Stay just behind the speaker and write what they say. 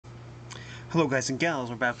Hello guys and gals,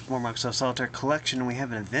 we're back with more Microsoft Solitaire Collection and we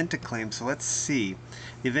have an event to claim, so let's see.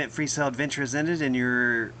 The event Freestyle Adventure has ended and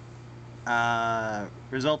your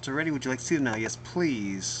results are ready. Would you like to see them now? Yes,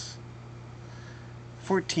 please.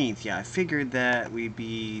 14th, yeah, I figured that we'd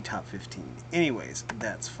be top 15. Anyways,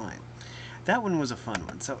 that's fine. That one was a fun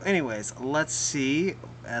one. So anyways, let's see.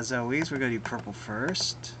 As always, we're going to do purple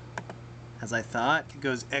first. As I thought, it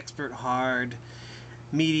goes expert, hard,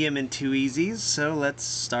 medium, and 2 easies. So let's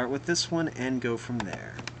start with this one and go from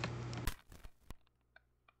there.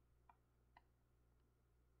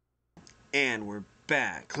 And we're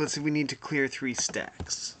back. Let's see, we need to clear 3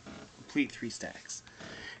 stacks. Complete 3 stacks.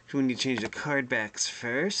 So we need to change the card backs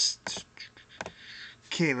first.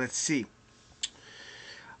 Okay, let's see.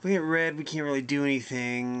 Looking at red, we can't really do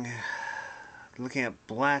anything. Looking at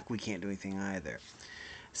black, we can't do anything either.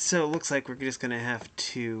 So it looks like we're just going to have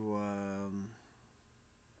to...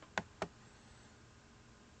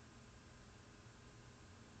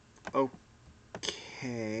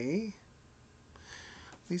 Okay.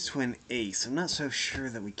 At least to an ace. I'm not so sure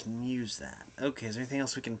that we can use that. Okay, is there anything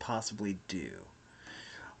else we can possibly do?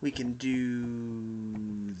 We can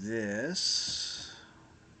do this.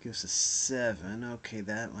 Gives us 7. Okay,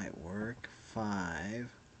 that might work. 5.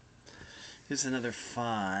 Here's another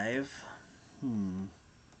 5. We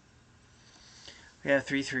have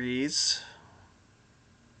 3 threes.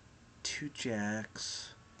 2 jacks.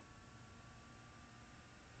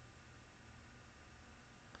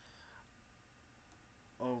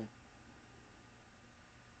 Oh.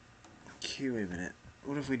 Okay, wait a minute.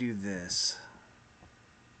 What if we do this?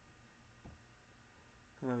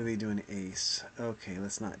 How about they do an ace? Okay,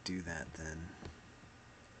 let's not do that then.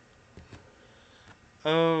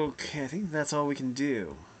 Okay, I think that's all we can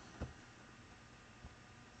do.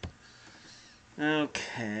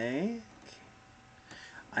 Okay.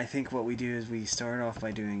 I think what we do is we start off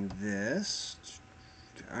by doing this.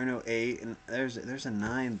 Or no, 8, and there's a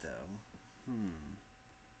 9 though.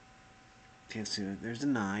 Okay, so there's a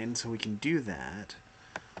 9, so we can do that.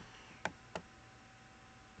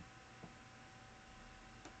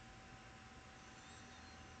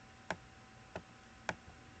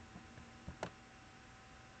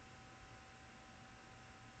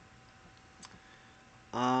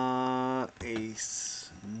 Ace,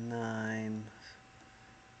 9.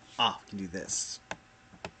 Ah, we can do this.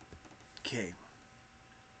 Okay.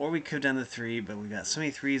 Or we could have done the 3, but we got so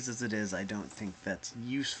many 3s as it is, I don't think that's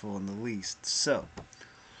useful in the least. So,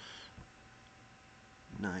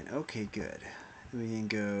 9. Okay, good. We can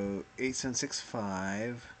go 8, 7, 6,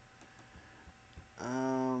 5.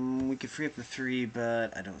 We could free up the 3,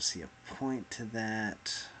 but I don't see a point to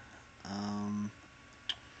that.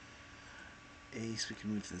 Ace, we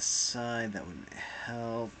can move to the side. That wouldn't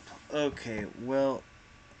help. Okay, well,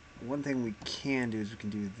 one thing we can do is we can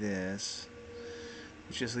do this,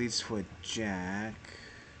 which just leads to a jack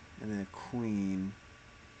and then a queen.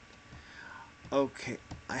 Okay,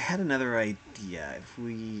 I had another idea. If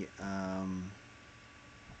we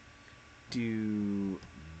do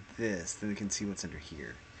this, then we can see what's under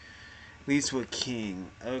here. Leads to a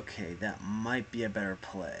king. Okay, that might be a better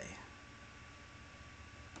play.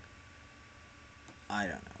 I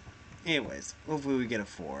don't know. Anyways, hopefully we get a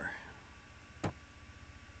 4.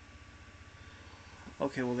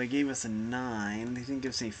 Okay, well they gave us a 9. They didn't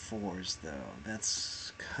give us any 4s though.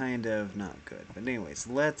 That's kind of not good. But anyways,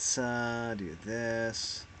 let's do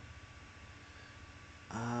this.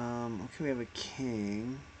 Okay, we have a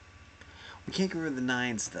king. We can't get rid of the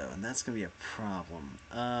 9s though, and that's gonna be a problem.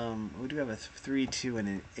 We do have a 3, 2, and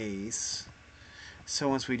an ace. So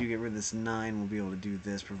once we do get rid of this 9, we'll be able to do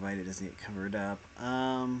this, provided it doesn't get covered up.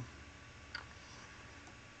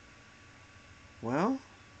 Well,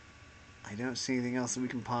 I don't see anything else that we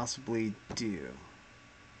can possibly do.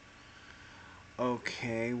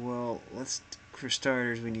 Okay, well, for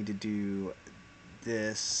starters, we need to do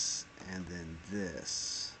this and then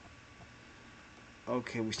this.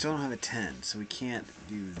 Okay, we still don't have a 10, so we can't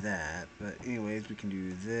do that. But anyways, we can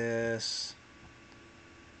do this.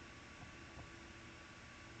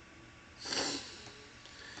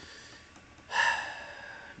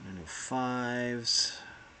 No 5s.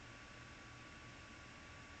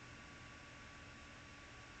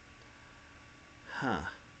 Huh.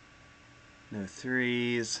 No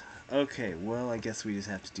 3s. Okay, well, I guess we just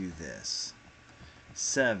have to do this.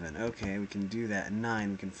 7. Okay, we can do that.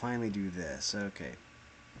 9. We can finally do this. Okay.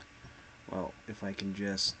 Well, if I can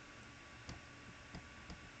just...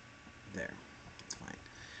 There. That's fine.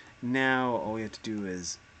 Now, all we have to do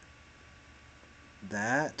is...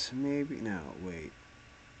 That, maybe? No, wait.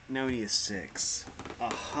 Now we need a 6.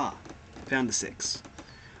 Aha! Found the 6.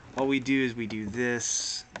 all we do is we do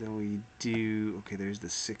this, then we do, okay, there's the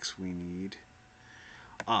 6 we need.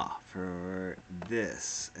 For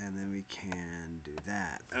this, and then we can do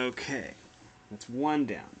that. Okay, that's 1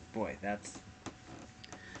 down. Boy, that's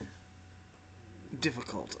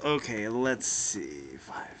difficult. Okay, let's see.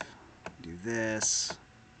 5. Do this.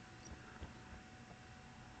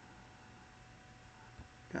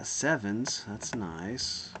 Got 7s. That's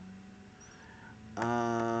nice.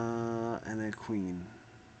 And then queen.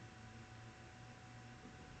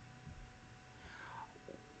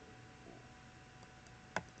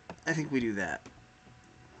 I think we do that.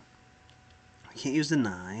 We can't use the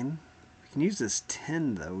 9. We can use this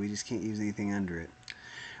 10 though. We just can't use anything under it.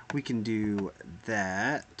 We can do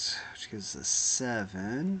that, which gives us a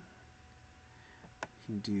 7. We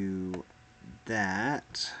can do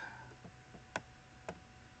that.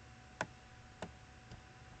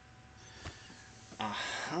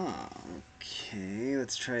 Aha. Okay,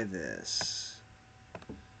 let's try this.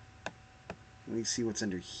 Let me see what's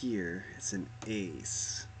under here. It's an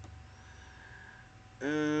ace.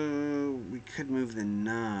 We could move the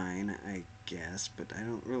 9, I guess, but I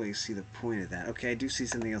don't really see the point of that. Okay, I do see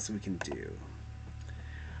something else that we can do.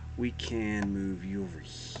 We can move you over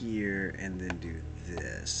here and then do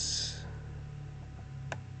this.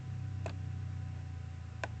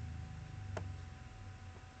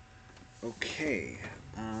 Okay.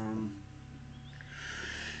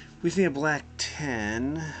 We see a black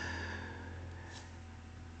 10.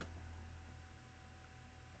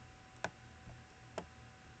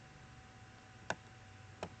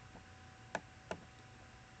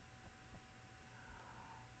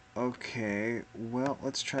 Okay, well,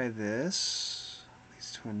 let's try this.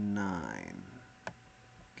 Leads to a 9.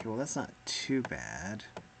 Okay, well, that's not too bad.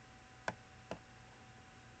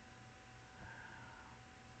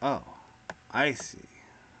 Oh, I see.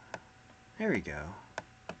 There we go.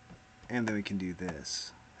 And then we can do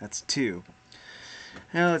this. That's 2.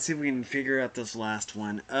 Now let's see if we can figure out this last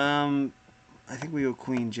one. I think we go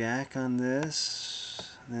Queen Jack on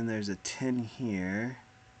this. And then there's a 10 here.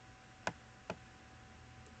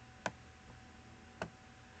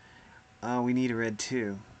 We need a red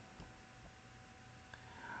 2.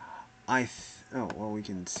 Oh, well, we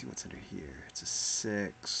can see what's under here. It's a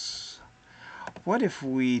 6. What if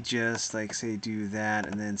we just, like, say, do that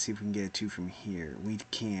and then see if we can get a 2 from here? We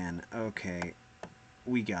can. Okay.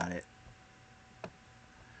 We got it.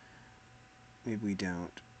 Maybe we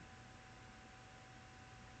don't.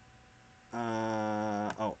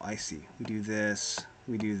 Oh, I see. We do this,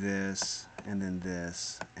 and then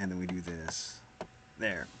this, and then we do this.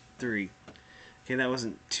 There. 3. Okay, that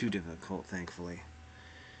wasn't too difficult, thankfully.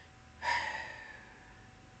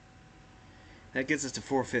 That gets us to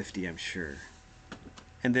 450, I'm sure.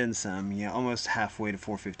 And then some, yeah, almost halfway to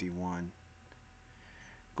 451.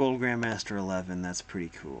 Gold Grandmaster 11, that's pretty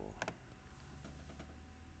cool.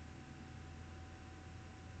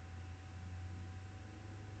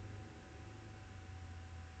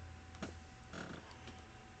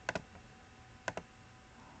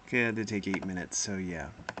 Okay, that did take 8 minutes, so yeah.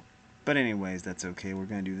 But anyways, that's okay. We're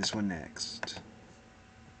going to do this one next.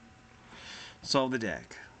 Solve the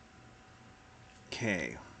deck.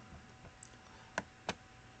 Okay.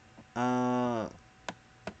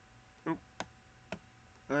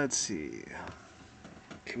 Let's see.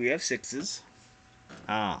 Okay, we have 6s.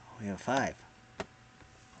 We have 5.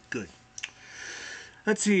 Good.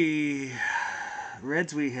 Let's see.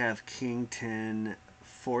 Reds, we have King 10,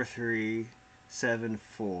 4 3, 7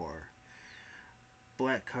 4.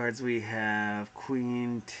 Black cards, we have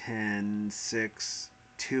Queen 10, 6,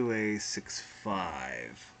 2A, 6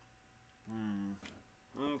 5.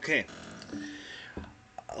 Okay.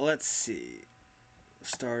 Let's see.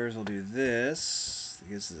 Starters will do this.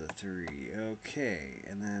 This is a 3. Okay.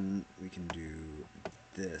 And then we can do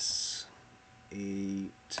this. 8,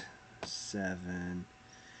 7.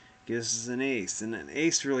 Gives us an ace. And an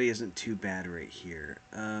ace really isn't too bad right here.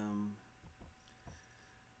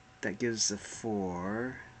 That gives us a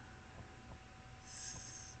 4.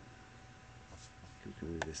 We can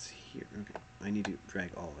move this here. Okay. I need to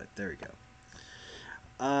drag all of it. There we go.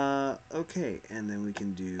 Okay, and then we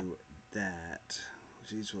can do that,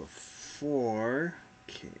 which leads to a 4.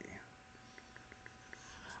 Okay.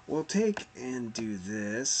 We'll take and do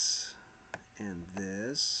this, and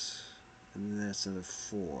this, and then that's another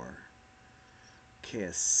 4. Okay,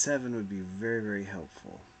 a 7 would be very, very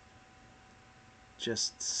helpful.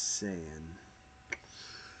 Just saying.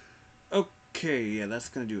 Okay, yeah, that's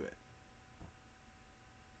gonna do it.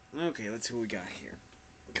 Okay, let's see what we got here.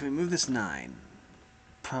 Can we move this 9?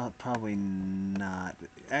 Probably not.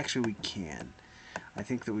 Actually, we can. I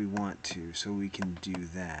think that we want to, so we can do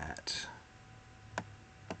that.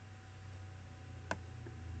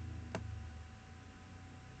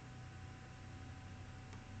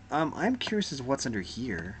 I'm curious as to what's under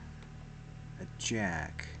here. A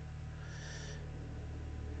jack.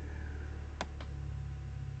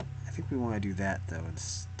 I think we want to do that, though,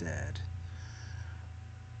 instead.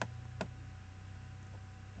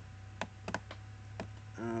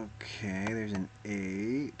 Okay, there's an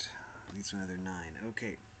 8. Leaves another 9.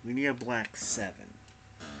 Okay, we need a black 7.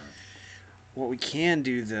 What we can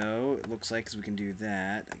do, though, it looks like, is we can do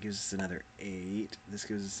that. That gives us another 8. This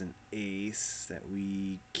gives us an ace that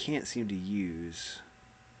we can't seem to use.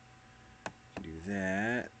 We can do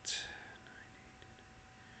that.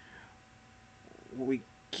 What we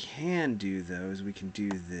can do, though, is we can do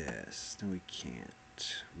this. No, we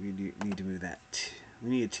can't. We need to move that. We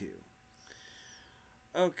need a 2.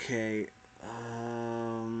 Okay. There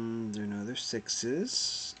are no other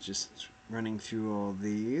 6s. Just running through all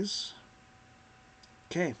these.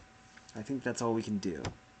 Okay. I think that's all we can do.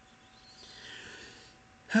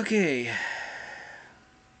 Okay.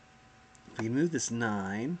 If we move this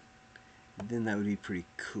 9, then that would be pretty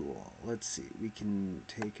cool. Let's see. We can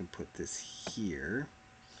take and put this here.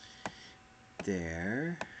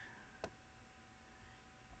 There.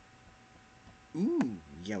 Ooh,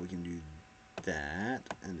 yeah, we can do that.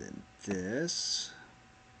 And then this.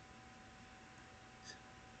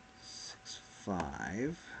 6,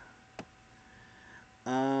 5.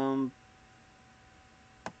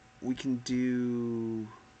 We can do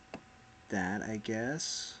that, I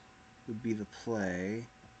guess, would be the play.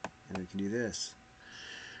 And we can do this.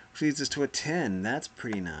 Which leads us to a 10. That's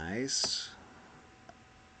pretty nice.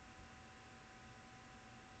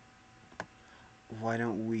 Why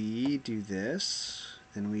don't we do this?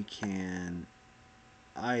 Then we can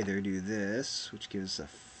either do this, which gives us a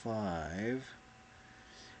 5.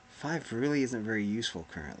 5 really isn't very useful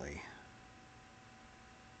currently.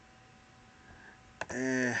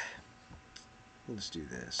 We'll just do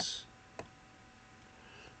this.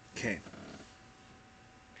 Okay.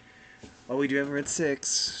 Well, we do have a red 6,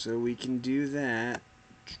 so we can do that.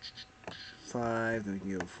 5, then we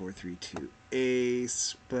can go 4, 3, 2,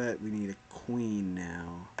 ace, but we need a queen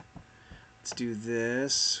now. Let's do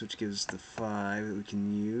this, which gives us the 5 that we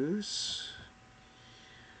can use.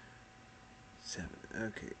 7,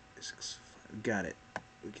 okay, 6, 5, got it.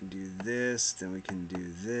 We can do this, then we can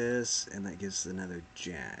do this, and that gives us another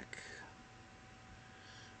jack.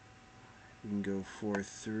 We can go 4,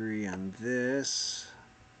 3 on this.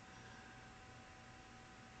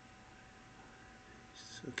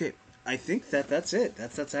 Okay, I think that's it.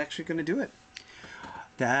 That's actually going to do it.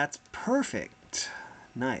 That's perfect.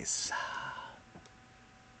 Nice.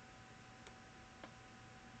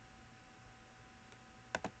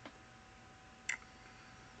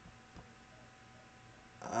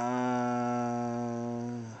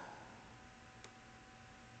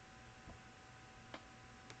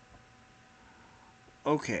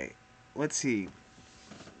 Okay, let's see.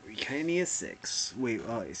 We kind of need a 6. Wait,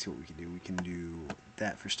 oh, I see what we can do. We can do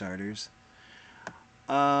that for starters.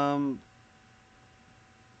 Wow,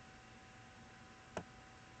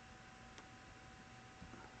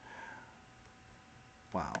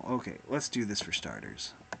 okay, let's do this for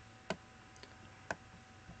starters.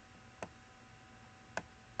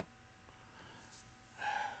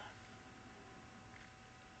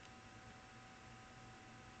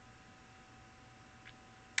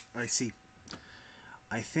 I see.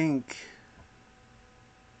 I think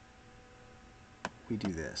we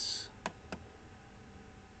do this.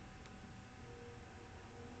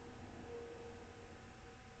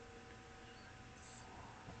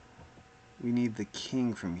 We need the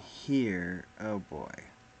king from here. Oh boy.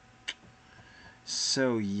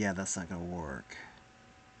 So yeah, that's not gonna work.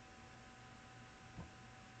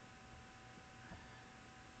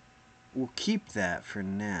 We'll keep that for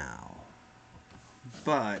now.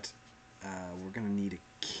 But we're gonna need a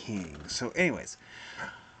king. So anyways,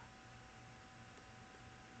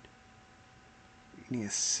 we need a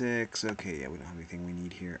 6. Okay, yeah, we don't have anything we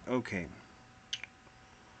need here. Okay.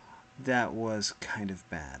 That was kind of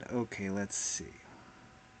bad. Okay, let's see.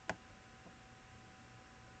 I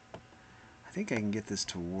think I can get this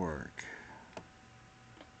to work.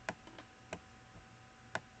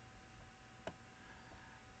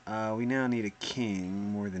 We now need a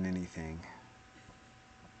king more than anything.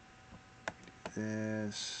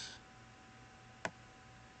 This.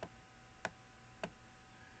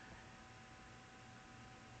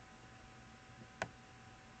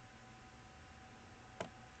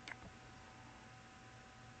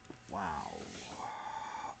 Wow.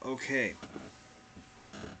 Okay.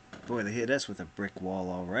 Boy, they hit us with a brick wall.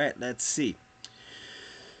 All right, let's see.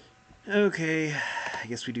 Okay, I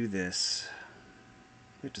guess we do this.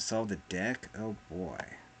 We have to solve the deck? Oh boy.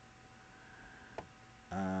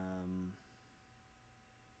 I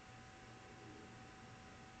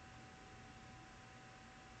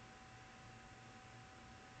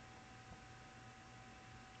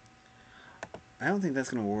don't think that's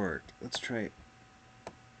gonna work. Let's try.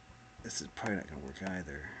 This is probably not gonna work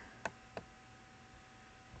either.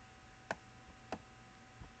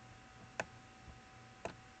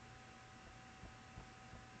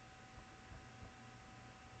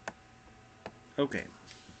 Okay.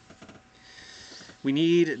 We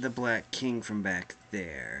need the black king from back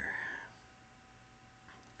there.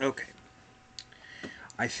 Okay.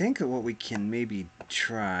 I think that what we can maybe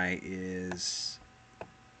try is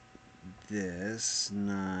this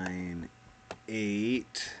 9,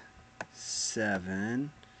 8,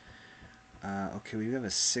 7. Okay, we have a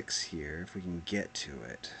 6 here. If we can get to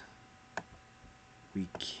it, we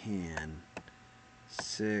can.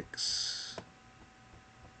 6.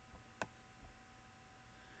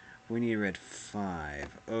 We need red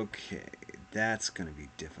 5. Okay, that's going to be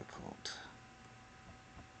difficult.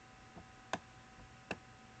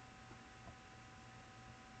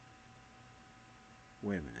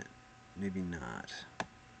 Wait a minute. Maybe not.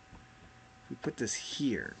 If we put this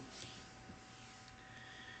here,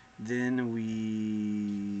 then we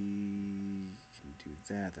can do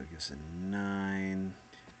that. That'll give us a 9.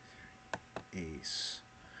 Ace.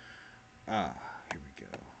 Ah, here we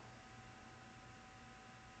go.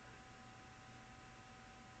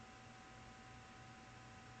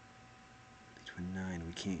 Between 9,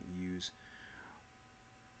 we can't use.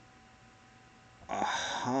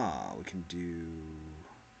 Aha, we can do.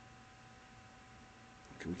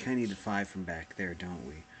 Okay, we kind of need the 5 from back there, don't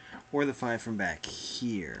we? Or the 5 from back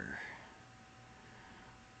here.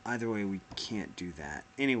 Either way, we can't do that.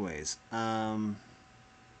 Anyways, oh,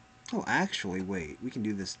 actually, wait. We can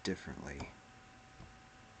do this differently.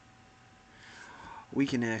 We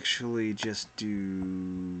can actually just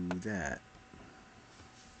do that.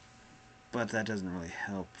 But that doesn't really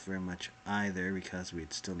help very much either, because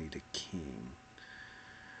we'd still need a king.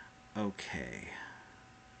 Okay.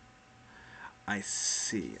 I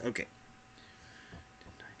see. Okay.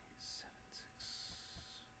 9, 8, 7,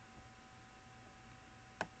 6.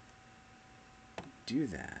 Do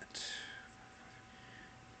that.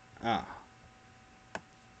 Ah.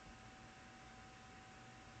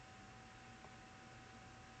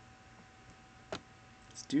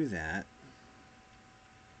 Let's do that.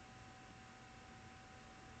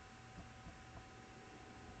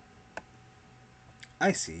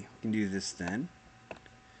 I see. We can do this then.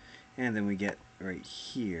 And then we get right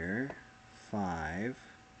here 5,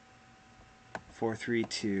 4, 3,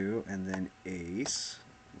 2, and then ace.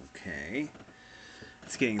 Okay.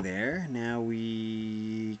 It's getting there. Now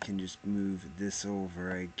we can just move this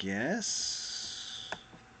over, I guess,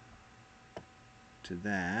 to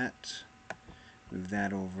that. Move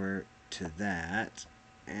that over to that.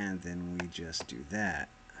 And then we just do that.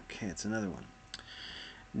 Okay, it's another one.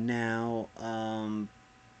 Now,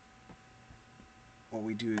 what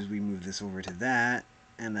we do is we move this over to that,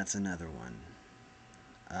 and that's another one.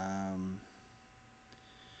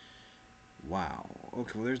 Wow.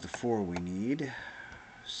 Okay, well, there's the 4 we need.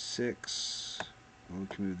 6. Well, we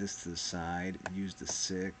can move this to the side. Use the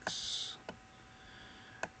 6.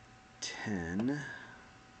 10.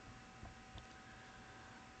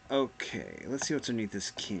 Okay, let's see what's underneath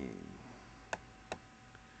this king.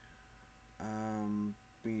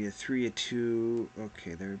 We need a 3, a 2.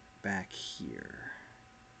 Okay, they're back here.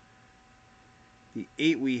 The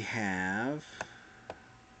 8 we have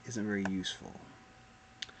isn't very useful.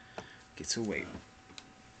 Okay, so wait.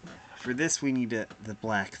 For this, we need the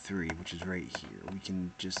black 3, which is right here. We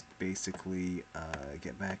can just basically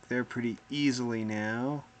get back there pretty easily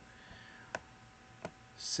now.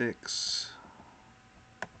 6.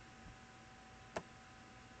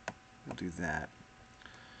 We'll do that.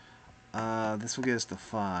 This will get us the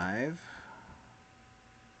 5.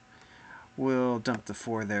 We'll dump the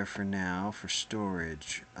 4 there for now for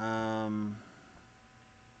storage. 2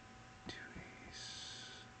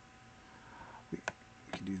 ace. We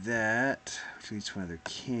can do that, which leads to another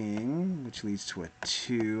king, which leads to a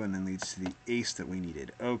 2, and then leads to the ace that we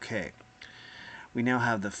needed. Okay. We now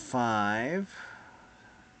have the 5.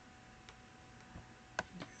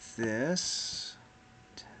 This.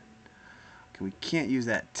 10. Okay, we can't use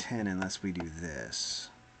that 10 unless we do this.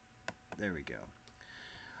 There we go.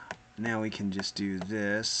 Now we can just do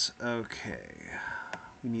this. Okay.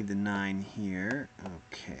 We need the 9 here.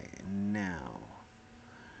 Okay, now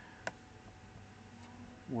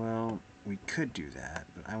Well, we could do that,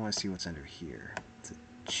 but I want to see what's under here. It's a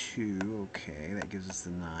 2, okay, that gives us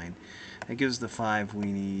the 9. That gives us the 5 we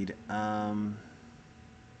need.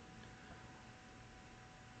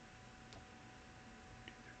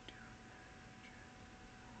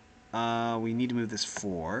 We need to move this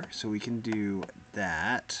 4, so we can do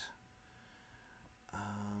that. 10,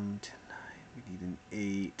 9, we need an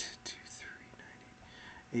 8, 2, 3,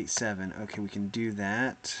 9, 8, 7. Okay, we can do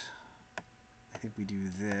that. I think we do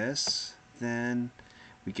this. Then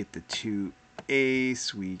we get the 2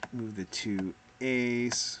 ace. We move the 2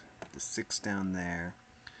 ace. The 6 down there.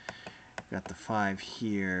 Got the 5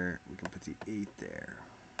 here. We can put the 8 there.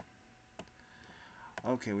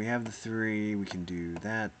 Okay, we have the 3. We can do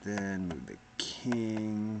that then. Move the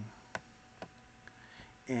king.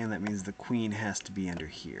 And that means the queen has to be under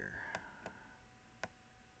here.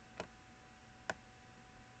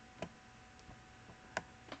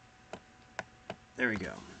 There we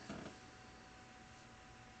go.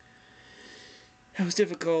 That was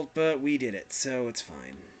difficult, but we did it, so it's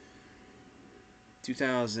fine.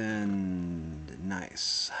 2000,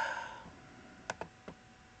 nice.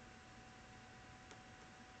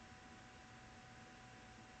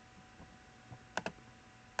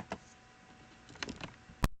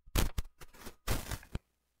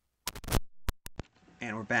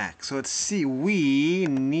 And we're back. So let's see, we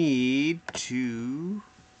need to...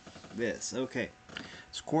 this, okay.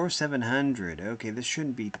 Score 700. Okay, this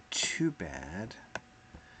shouldn't be too bad.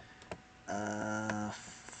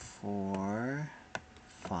 4,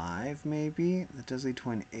 5 maybe? That does lead to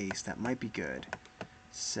an ace. That might be good.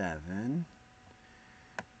 7.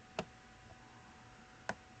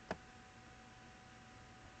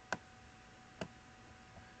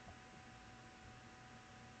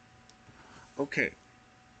 Okay.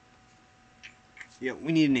 Yeah,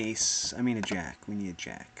 we need an ace. I mean a jack. We need a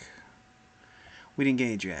jack. We didn't get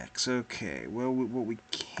any jacks. Okay, well, what we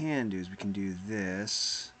can do is we can do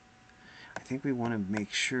this. I think we want to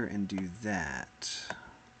make sure and do that.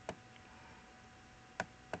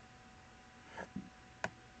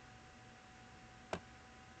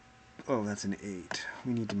 Oh, that's an 8.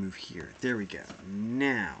 We need to move here. There we go.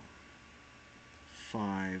 Now,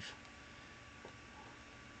 5.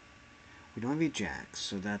 We don't have any jacks,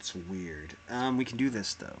 so that's weird. We can do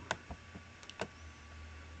this, though.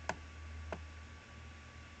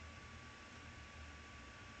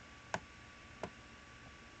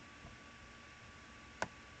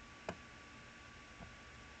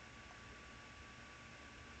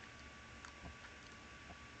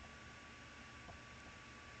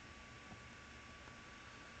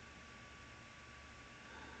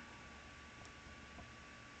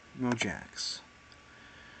 No jacks.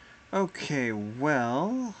 Okay,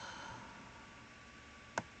 well...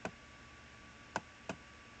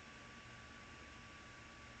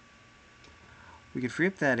 we could free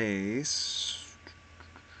up that ace.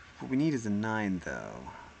 What we need is a 9, though.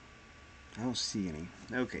 I don't see any.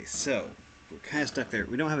 Okay, so we're kind of stuck there.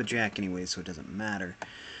 We don't have a jack anyway, so it doesn't matter.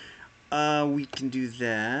 We can do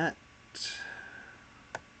that.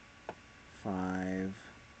 5.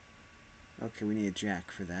 Okay, we need a jack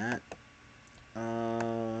for that.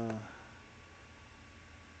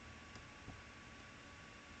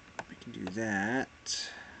 We can do that.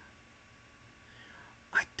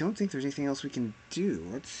 I don't think there's anything else we can do.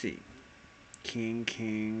 Let's see. King,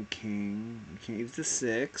 king, king. We can't use the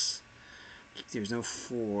 6. There's no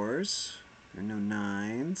 4s. There are no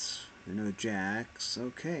 9s. There are no jacks.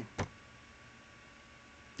 Okay.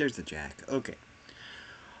 There's the jack. Okay.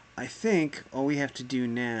 I think all we have to do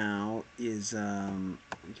now is, we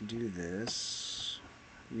can do this.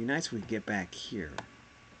 It'd be nice if we could get back here.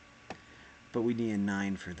 But we need a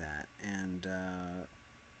 9 for that. And, oh.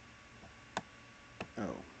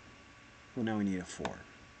 Well, now we need a 4.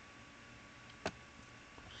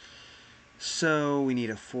 So, we need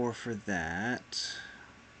a 4 for that.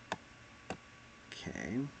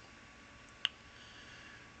 Okay.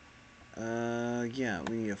 Yeah,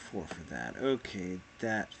 we need a 4 for that. Okay,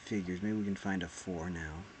 that figures. Maybe we can find a 4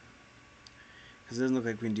 now. Because it doesn't look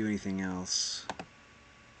like we can do anything else.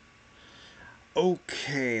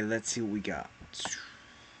 Okay, let's see what we got.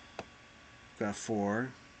 Got 4.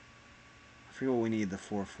 I forget what we need the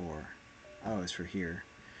 4 for. Oh, it's for here.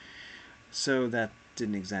 So that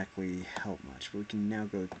didn't exactly help much. But we can now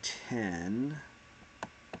go 10.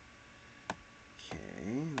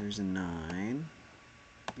 Okay, there's a 9.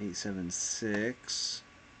 8, 7, 6.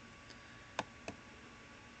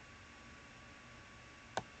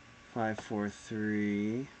 5, 4,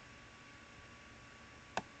 3.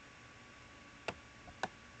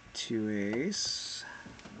 2 ace.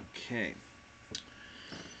 Okay.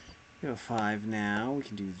 We have a 5 now. We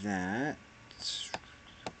can do that.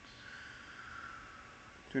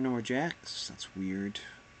 There are no more jacks? That's weird.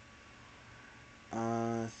 We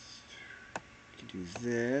can do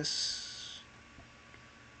this.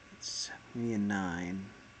 It's 7 and 9.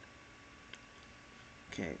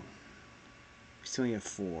 Okay. We still only have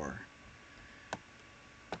 4.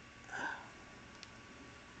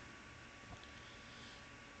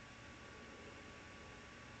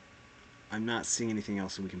 I'm not seeing anything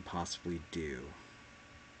else that we can possibly do.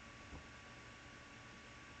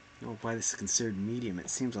 I don't know why this is considered medium. It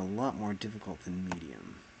seems a lot more difficult than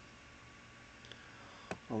medium.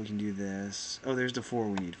 Oh, we can do this. Oh, there's the 4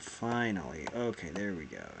 we need. Finally. Okay, there we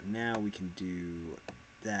go. Now we can do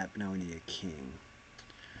that, but now we need a king.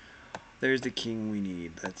 There's the king we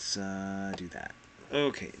need. Let's do that.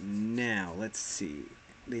 Okay, now let's see.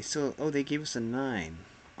 They still... Oh, they gave us a 9.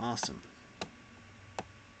 Awesome.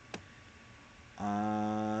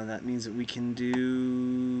 That means that we can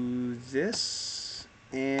do this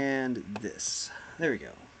and this. There we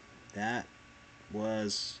go. That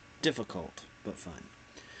was difficult, but fun.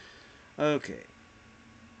 Okay.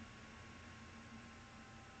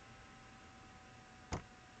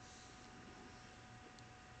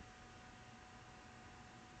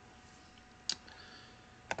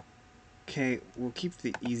 Okay, we'll keep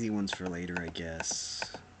the easy ones for later, I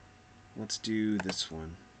guess. Let's do this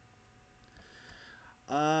one.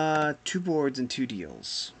 2 boards and 2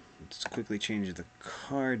 deals. Let's quickly change the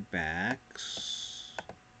card backs.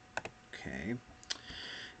 Okay.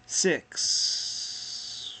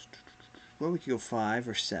 6. Well, we could go 5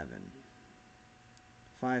 or 7.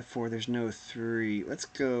 5, 4, there's no 3. Let's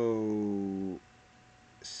go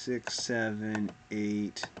 6, 7,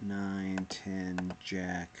 8, 9, 10,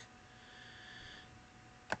 jack,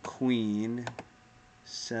 queen.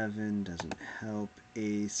 7 doesn't help.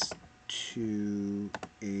 Ace, 2,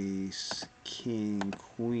 ace, king,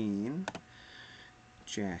 queen,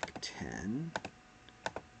 jack, 10,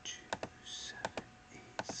 2, 7, 8,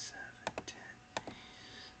 7, 10,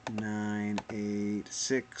 9, 8,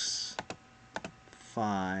 6,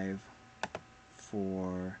 5,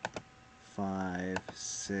 4, 5,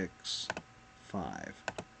 6, 5,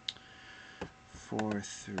 4,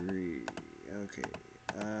 3, okay,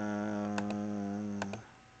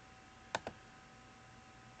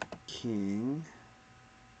 king.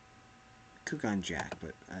 Could have gone jack,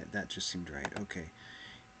 but that just seemed right. Okay.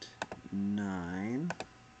 9,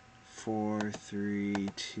 4, 3,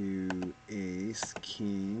 2, ace,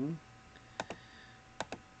 king.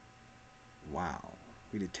 Wow,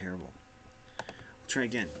 we did terrible. We'll try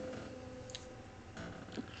again.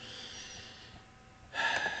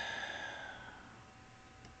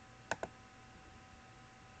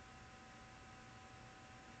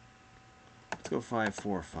 Let's go 5,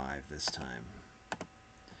 4, 5 this time.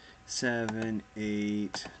 7,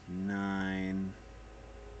 8, 9.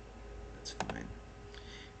 That's fine.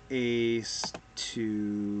 Ace,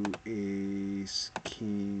 2, ace,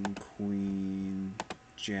 king, queen,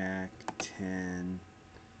 jack, 10,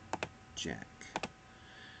 jack.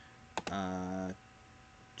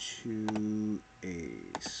 2,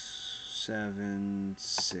 ace, 7,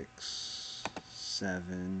 6,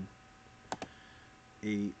 7,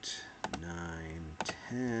 8, 9,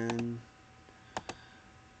 10,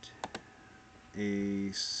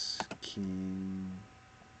 ace, king,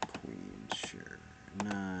 queen, sure,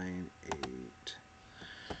 9, 8,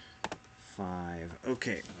 5.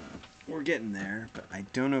 Okay, we're getting there, but I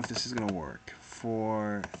don't know if this is going to work.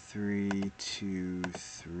 4, 3, 2,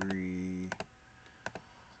 3,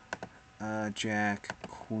 jack,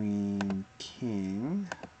 queen, king,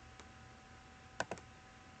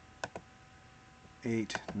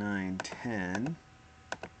 8, 9, 10.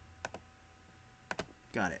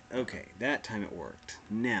 Got it. Okay, that time it worked.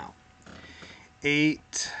 Now,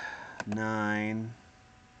 8, 9,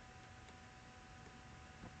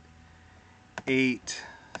 8,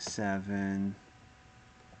 7,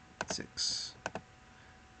 6,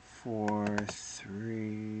 4,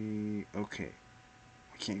 3. Okay,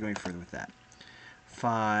 we can't go any further with that.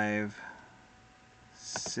 5,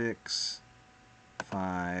 6,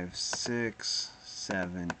 5, 6,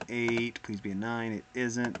 7, 8. Please be a 9. It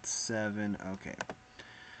isn't. 7. Okay.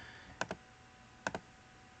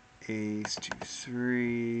 Ace, 2,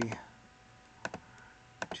 3.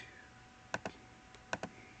 2,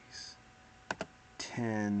 ace.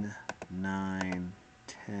 10, 9,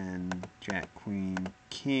 10. Jack, queen,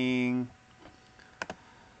 king.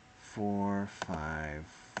 4, 5,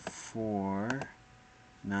 4.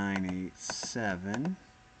 9, 8, 7.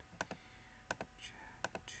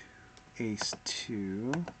 Jack, 2. Ace,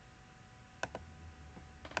 2.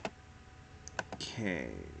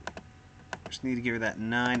 Okay. Just need to give her that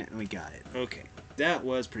 9, and we got it. Okay, that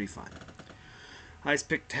was pretty fun. I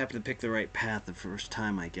just happened to pick the right path the first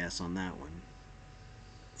time, I guess, on that one.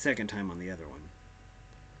 Second time on the other one.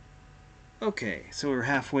 Okay, so we're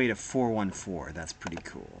halfway to 414. That's pretty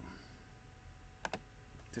cool.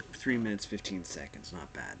 Took 3 minutes, 15 seconds.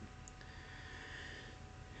 Not bad.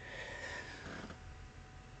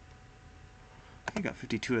 Okay, got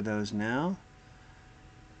 52 of those now.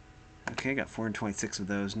 Okay, got 426 of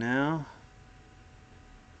those now.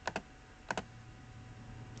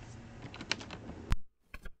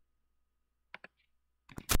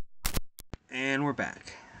 And we're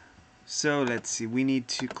back. So let's see, we need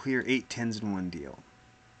to clear 8 tens in one deal.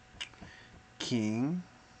 King.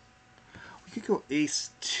 We could go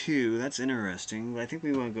ace 2, that's interesting, but I think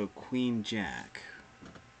we want to go queen jack.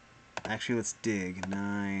 Actually, let's dig.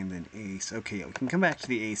 9, then ace. Okay, we can come back to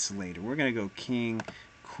the ace later. We're going to go king,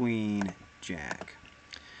 queen, jack.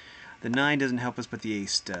 The 9 doesn't help us, but the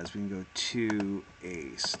ace does. We can go 2,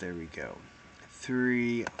 ace. There we go.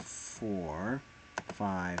 3, 4,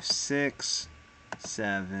 5, 6,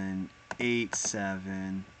 7, 8,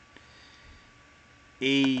 7,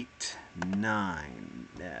 8, 9.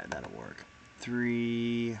 Yeah, that'll work.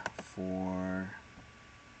 3, 4.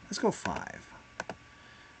 Let's go 5.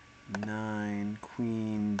 9,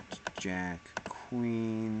 queen, jack,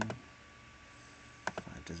 queen.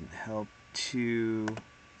 5 doesn't help. 2,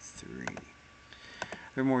 3.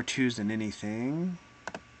 There are more 2s than anything.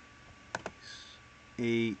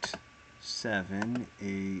 8, 7,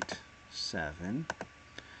 8, 7.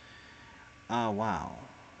 Oh, wow.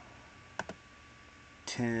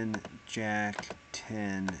 10, jack,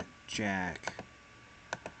 10, jack.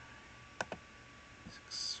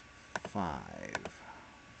 6, 5,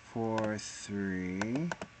 4, 3.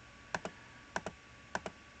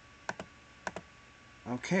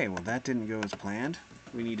 Okay, well that didn't go as planned.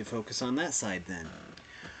 We need to focus on that side then.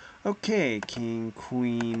 Okay, king,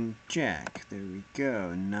 queen, jack. There we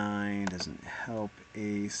go. 9 doesn't help.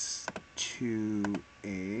 Ace, 2,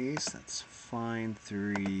 ace. That's fine.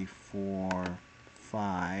 3, 4,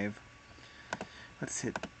 5. Let's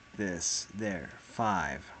hit this. There.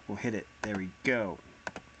 5. We'll hit it. There we go.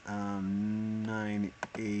 9,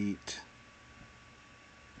 8,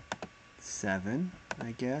 7,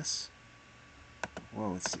 I guess.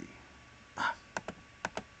 Well, let's see.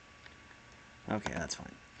 Okay, that's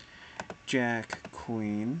fine. Jack,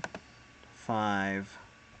 queen, 5,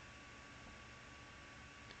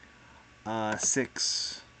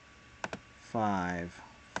 6, 5,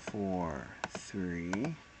 4, 3.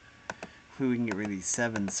 Hopefully we can get rid of these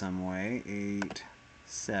 7s some way. 8,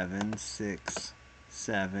 7, 6,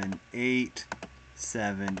 7, 8,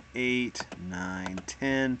 7, 8, 9,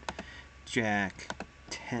 10. Jack,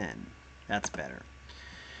 10. That's better.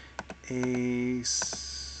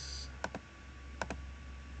 Ace.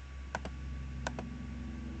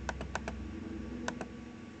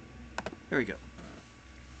 There we go.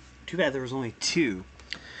 Too bad there was only 2.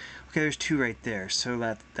 Okay, there's 2 right there, so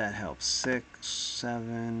that helps. 6,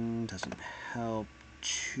 7 doesn't help.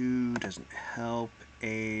 2 doesn't help.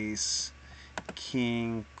 Ace,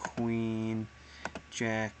 king, queen,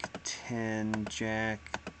 jack, 10,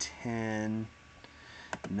 jack, 10,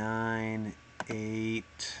 9, 8,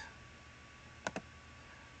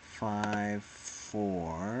 5,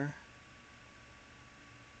 4,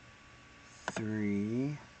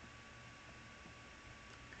 3,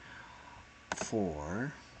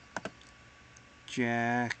 4,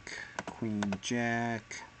 jack, queen,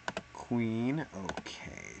 jack, queen.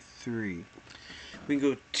 Okay, 3. We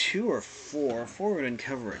can go 2 or 4. 4 would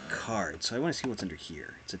uncover a card, so I want to see what's under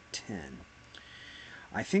here. It's a 10.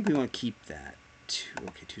 I think we want to keep that. 2.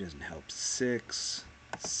 Okay, 2 doesn't help. 6,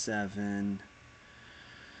 7.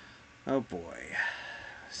 Oh boy.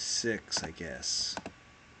 6, I guess.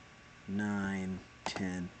 9,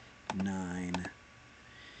 10, 9.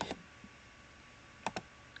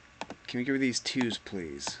 Can we get rid of these 2s,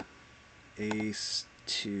 please? Ace,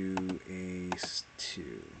 2, ace,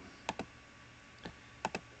 2.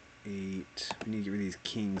 8. We need to get rid of these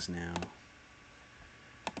kings now.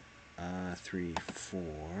 3,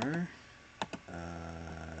 4.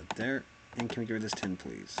 There. And can we get rid of this 10,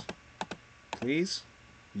 please? Please?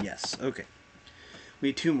 Yes. Okay. We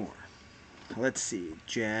need 2 more. Let's see.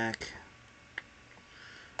 Jack.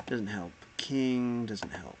 Doesn't help. King.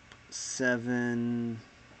 Doesn't help. 7.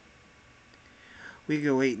 We could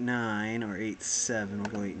go 8, 9, or 8, 7.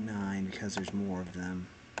 We'll go 8, 9 because there's more of them.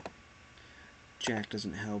 Jack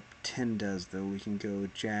doesn't help. 10 does, though. We can go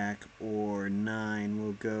Jack or 9.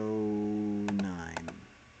 We'll go 9.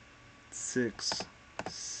 6,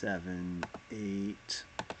 7, 8,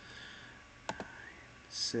 9,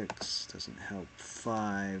 6 doesn't help.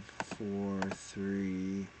 5, 4,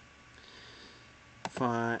 3,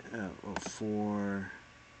 5, 4,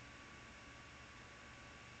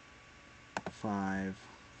 5,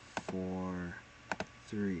 4,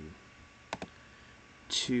 3.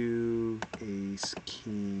 2, ace,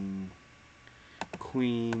 king,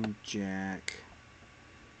 queen, jack,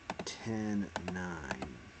 10,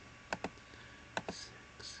 9.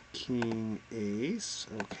 6, king, ace.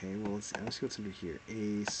 Okay, well, let's see what's under here.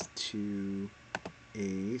 Ace, 2,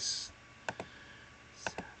 ace,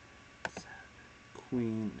 7, 7.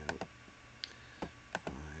 Queen, no.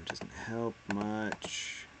 5 doesn't help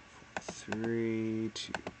much. 4, 3,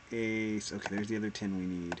 2, ace. Okay, there's the other 10 we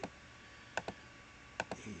need.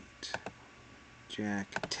 8, jack,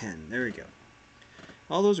 10. There we go.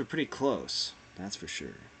 All those are pretty close, that's for sure.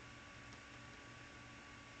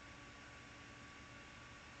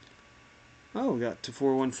 Oh, we got to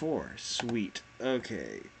 414. Sweet.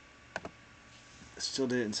 Okay. Still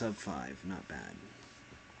did it in sub 5. Not bad.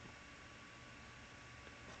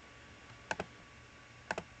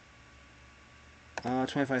 Uh,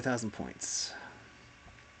 25,000 points.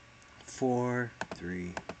 4,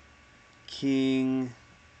 3. King,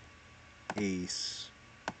 ace,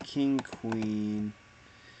 king, queen,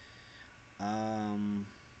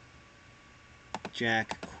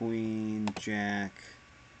 jack, queen, jack,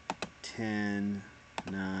 10,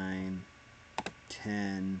 9,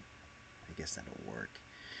 10. I guess that'll work.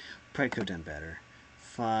 Probably could have done better.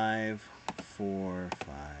 5, 4,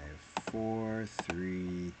 5, 4,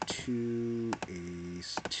 3, 2,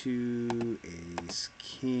 ace, 2, ace,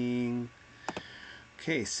 king.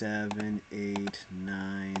 Okay, 7, 8,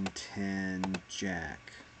 9, 10,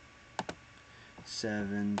 jack.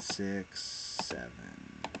 7, 6, 7.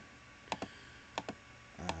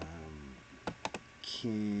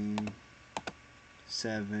 King.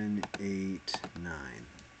 7, 8, 9.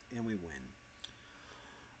 And we win.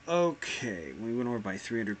 Okay, we went over by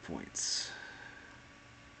 300 points.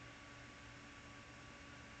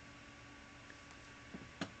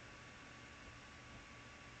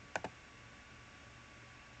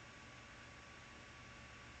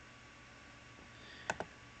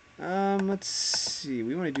 Let's see.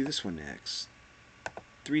 We want to do this one next.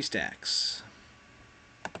 3 stacks.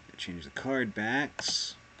 Change the card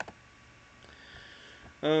backs.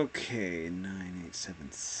 Okay, 9, 8,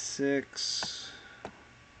 7, 6.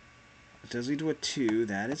 It does lead to a 2.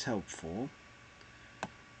 That is helpful.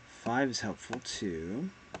 5 is helpful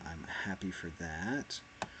too. I'm happy for that.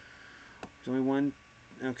 There's only one.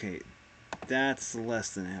 Okay, that's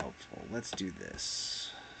less than helpful. Let's do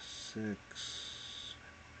this. 6.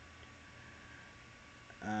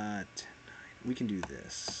 10, 9. We can do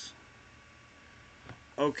this.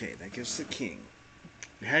 Okay, that gives us a king.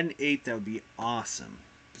 If we had an 8, that would be awesome.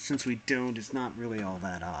 But since we don't, it's not really all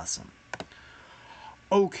that awesome.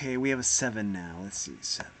 Okay, we have a 7 now. Let's see.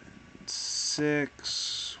 7,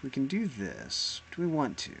 6. We can do this. Do we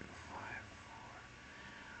want to?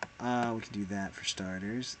 5, 4. We can do that for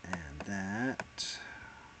starters. And that.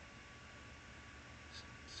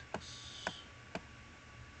 7,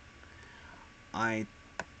 6.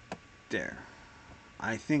 There.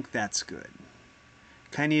 I think that's good.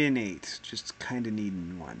 Kind of need an 8. Just kind of need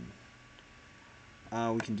one.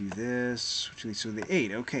 We can do this. So the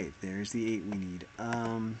 8. Okay, there's the 8 we need.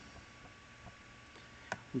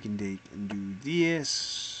 We can take and do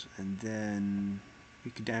this, and then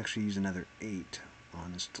we could actually use another 8,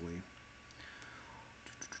 honestly.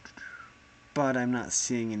 But I'm not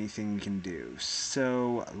seeing anything we can do.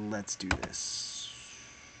 So let's do this.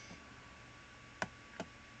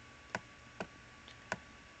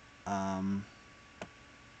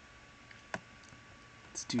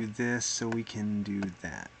 Let's do this so we can do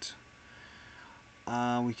that.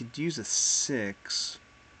 We could use a 6,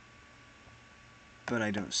 but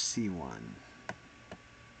I don't see one.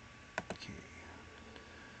 Okay.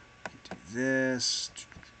 We can do this.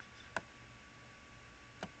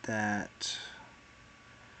 That.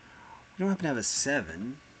 We don't happen to have a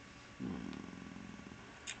 7.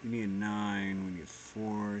 We need a 9. We need a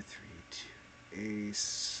 4, 3, 2,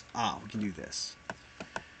 ace. We can do this.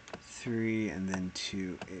 3 and then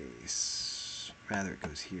 2 ace. Rather, it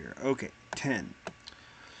goes here. Okay, 10.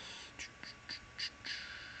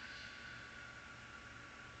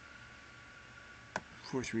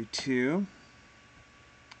 4, 3, 2.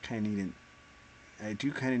 Kind of need an. I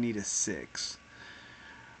do kind of need a 6.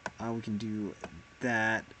 We can do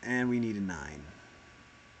that, and we need a 9.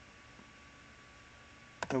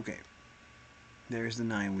 Okay. There's the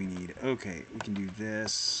 9 we need. Okay, we can do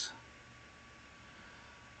this.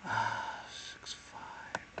 6, 5.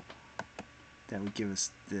 That would give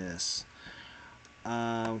us this.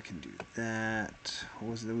 We can do that.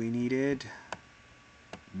 What was it that we needed?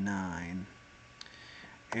 9.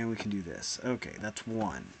 And we can do this. Okay, that's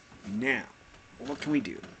 1. Now, what can we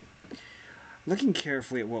do? Looking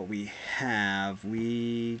carefully at what we have,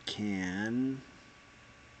 we can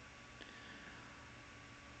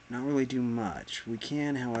not really do much. We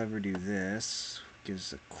can, however, do this.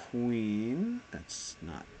 Gives a queen. That's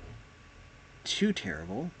not too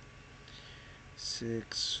terrible.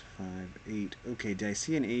 6, 5, 8. Okay, did I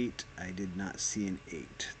see an 8? I did not see an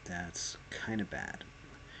 8. That's kind of bad.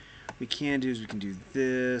 What we can do is we can do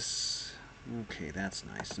this. Okay, that's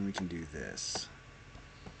nice. And we can do this.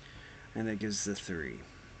 And that gives us a 3.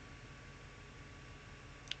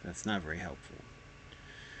 That's not very helpful.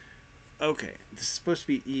 Okay, this is supposed to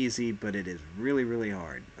be easy, but it is really, really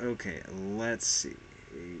hard. Okay, let's see.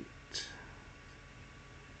 8.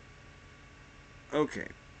 Okay,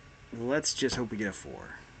 let's just hope we get a 4.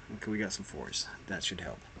 Okay, we got some 4s. That should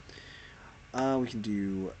help. We can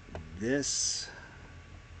do this.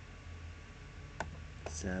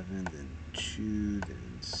 7, then 2,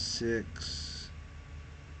 then 6,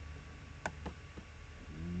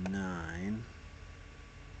 9.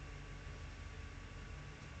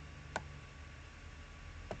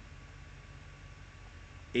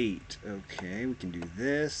 8. Okay, we can do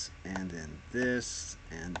this, and then this,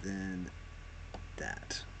 and then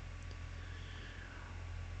that.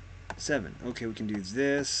 7. Okay, we can do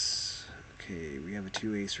this. Okay, we have a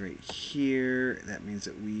 2 ace right here. That means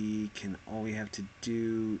that we can, all we have to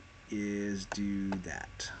do is do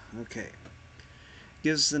that. Okay.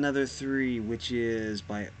 Gives us another 3, which is,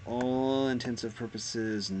 by all intensive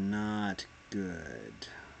purposes, not good.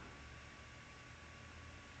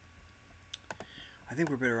 I think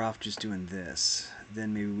we're better off just doing this.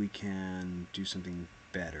 Then maybe we can do something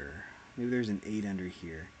better. Maybe there's an 8 under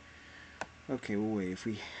here. Okay, well wait, if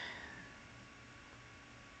we...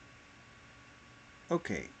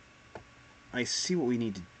 Okay. I see what we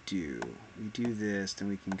need to do. We do this, then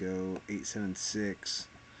we can go 8, 7, 6,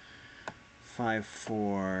 5,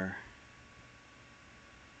 4,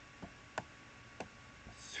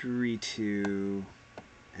 3, 2,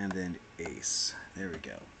 and then ace. There we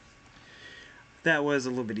go. That was a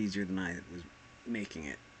little bit easier than I was making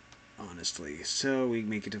it, honestly. So we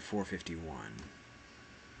make it to 451.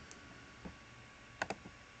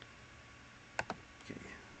 Okay.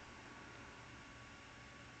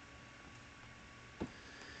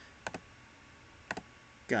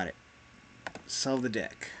 Got it. Solve the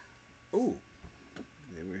deck. Oh,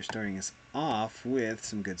 they were starting us off with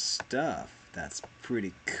some good stuff. That's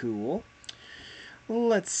pretty cool.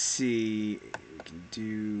 Let's see. We can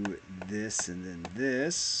do this and then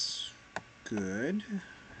this. Good.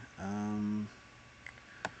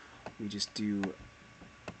 We just do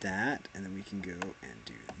that, and then we can go and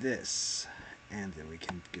do this. And then we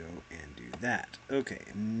can go and do that. Okay,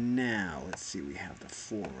 now let's see. We have the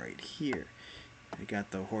 4 right here. We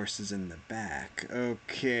got the horses in the back.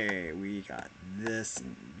 Okay, we got this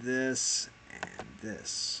and this and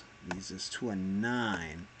this. Leads us to a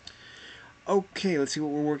 9. Okay, let's see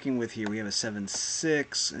what we're working with here. We have a 7,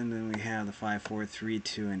 6, and then we have the 5, 4, 3,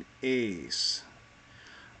 2, and ace.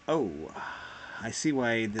 Oh, I see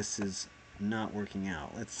why this is not working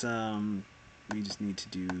out. Let's, we just need to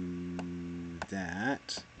do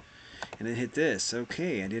that. And then hit this.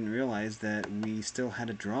 Okay, I didn't realize that we still had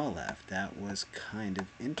a draw left. That was kind of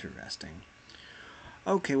interesting.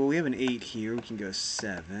 Okay, well we have an 8 here. We can go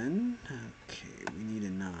 7. Okay, we need a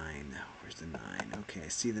 9. Where's the 9? Okay, I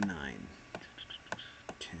see the 9.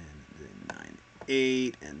 10, then 9,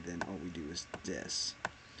 8, and then all we do is this.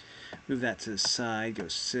 Move that to the side, go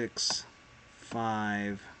 6,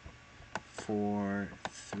 5, 4,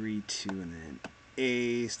 3, 2, and then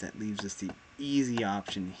ace. That leaves us the easy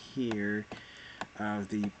option here of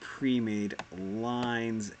the pre-made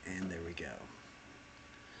lines, and there we go.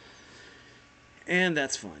 And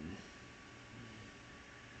that's fun.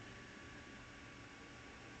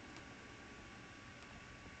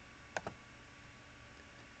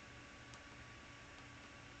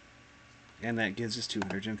 And that gives us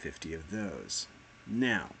 250 of those.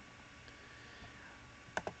 Now,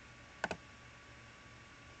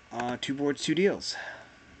 2 boards, 2 deals.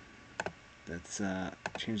 Let's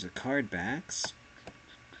change the card backs.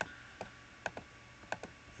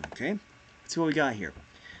 Okay, let's see what we got here.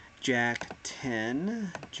 Jack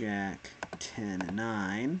 10, Jack 10,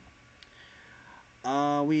 9.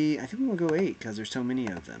 I think we will go 8 because there's so many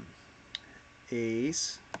of them.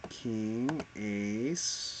 Ace, King,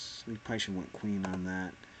 Ace. We probably should want Queen on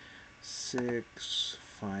that. 6,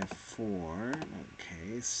 5, 4.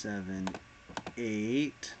 Okay, 7,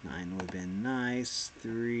 8. 9 would have been nice.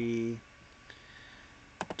 3,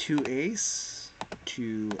 2 ace,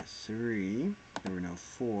 2, 3. There were no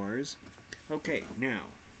 4s. Okay, now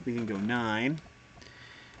we can go 9.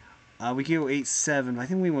 We can go 8, 7. I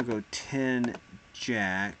think we will go 10,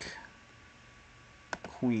 jack,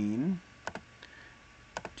 queen,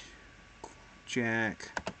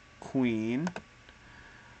 jack, queen,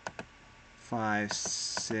 5,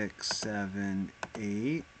 6, 7,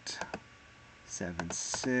 8, 7,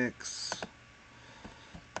 6.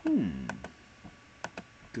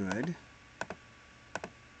 Good.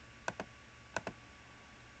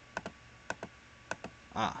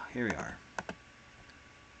 Here we are.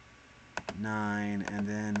 9, and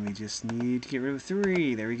then we just need to get rid of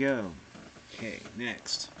 3. There we go. Okay,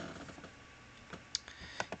 next.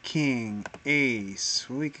 King, ace.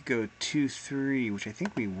 Well, we could go 2, 3, which I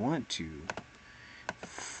think we want to.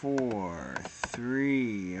 4,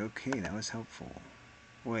 3. Okay, that was helpful.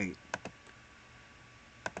 Wait.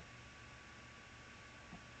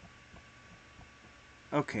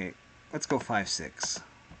 Okay, let's go 5, 6.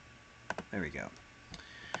 There we go.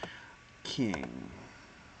 King.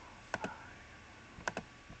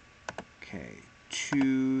 Okay,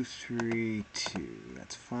 2, 3, 2.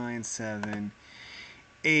 That's fine. 7,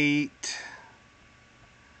 8,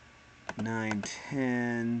 9,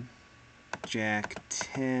 10, jack,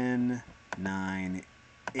 10, 9,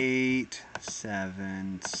 8,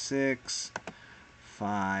 7, 6,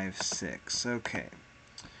 5, 6. Okay.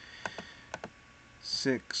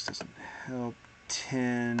 6 doesn't help.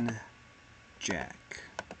 10, jack.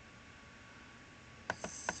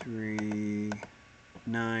 3,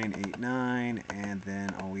 9, 8, 9, and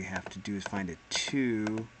then all we have to do is find a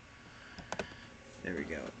 2. There we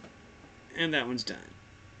go. And that one's done.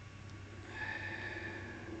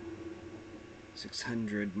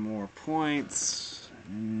 600 more points.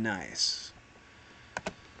 Nice.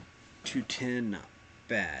 210, not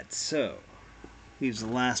bad. So, leaves the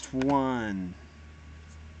last one.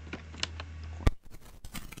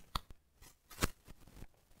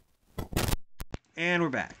 And we're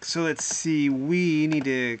back. So let's see. We need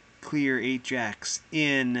to clear 8 jacks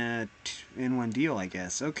in one deal, I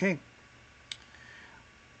guess. Okay.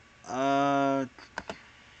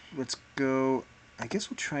 Let's go. I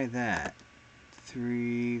guess we'll try that.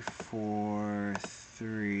 3, 4,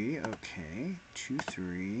 3. Okay. 2,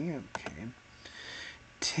 3. Okay.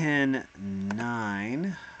 10,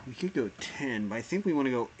 9. We could go 10, but I think we want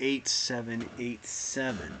to go 8, 7, 8,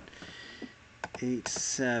 7. 8,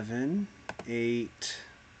 7. 8.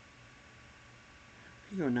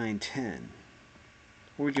 We go 9, 10.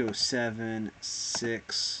 Or we go 7,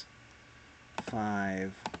 6,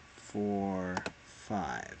 5, 4,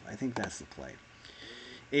 5. I think that's the play.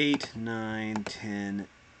 8, 9, 10,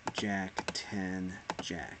 jack, 10,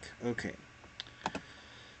 jack. Okay.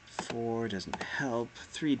 4 doesn't help.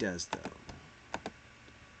 3 does, though.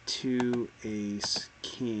 2, ace,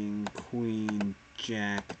 king, queen,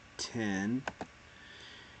 jack, 10.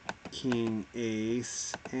 King,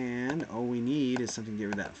 ace, and all we need is something to get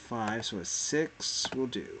rid of that 5, so a 6 will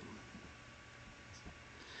do.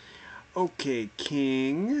 Okay,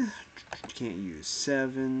 king, can't use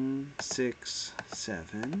 7, 6,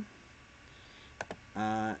 7.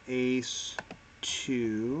 Ace,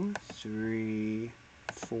 2, 3,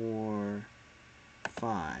 4,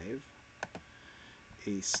 5.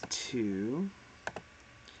 Ace, 2.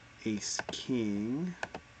 Ace, king.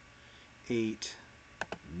 8,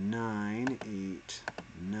 9, 8,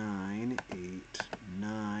 9, 8,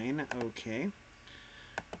 9. Okay.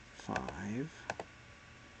 5.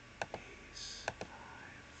 Ace,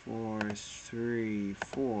 5, 4, 3,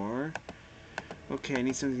 4. Okay, I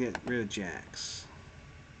need something to get rid of jacks.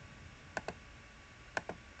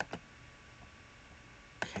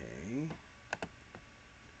 Okay.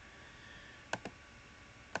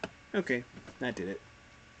 Okay, that did it.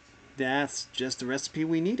 That's just the recipe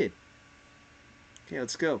we needed. Okay,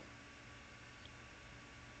 let's go.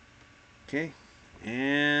 Okay,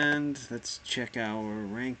 and let's check our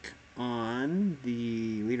rank on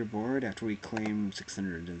the leaderboard after we claim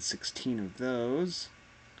 616 of those.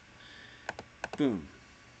 Boom.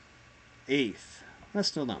 8th. That's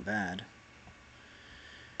still not bad.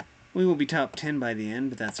 We will be top 10 by the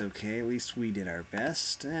end, but that's okay. At least we did our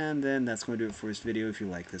best. And then that's going to do it for this video. If you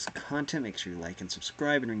like this content, make sure you like and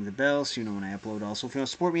subscribe and ring the bell so you know when I upload. Also, if you want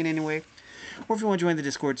to support me in any way, or if you want to join the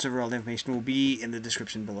Discord server, all the information will be in the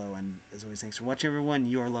description below. And as always, thanks for watching, everyone.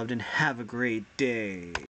 You are loved and have a great day.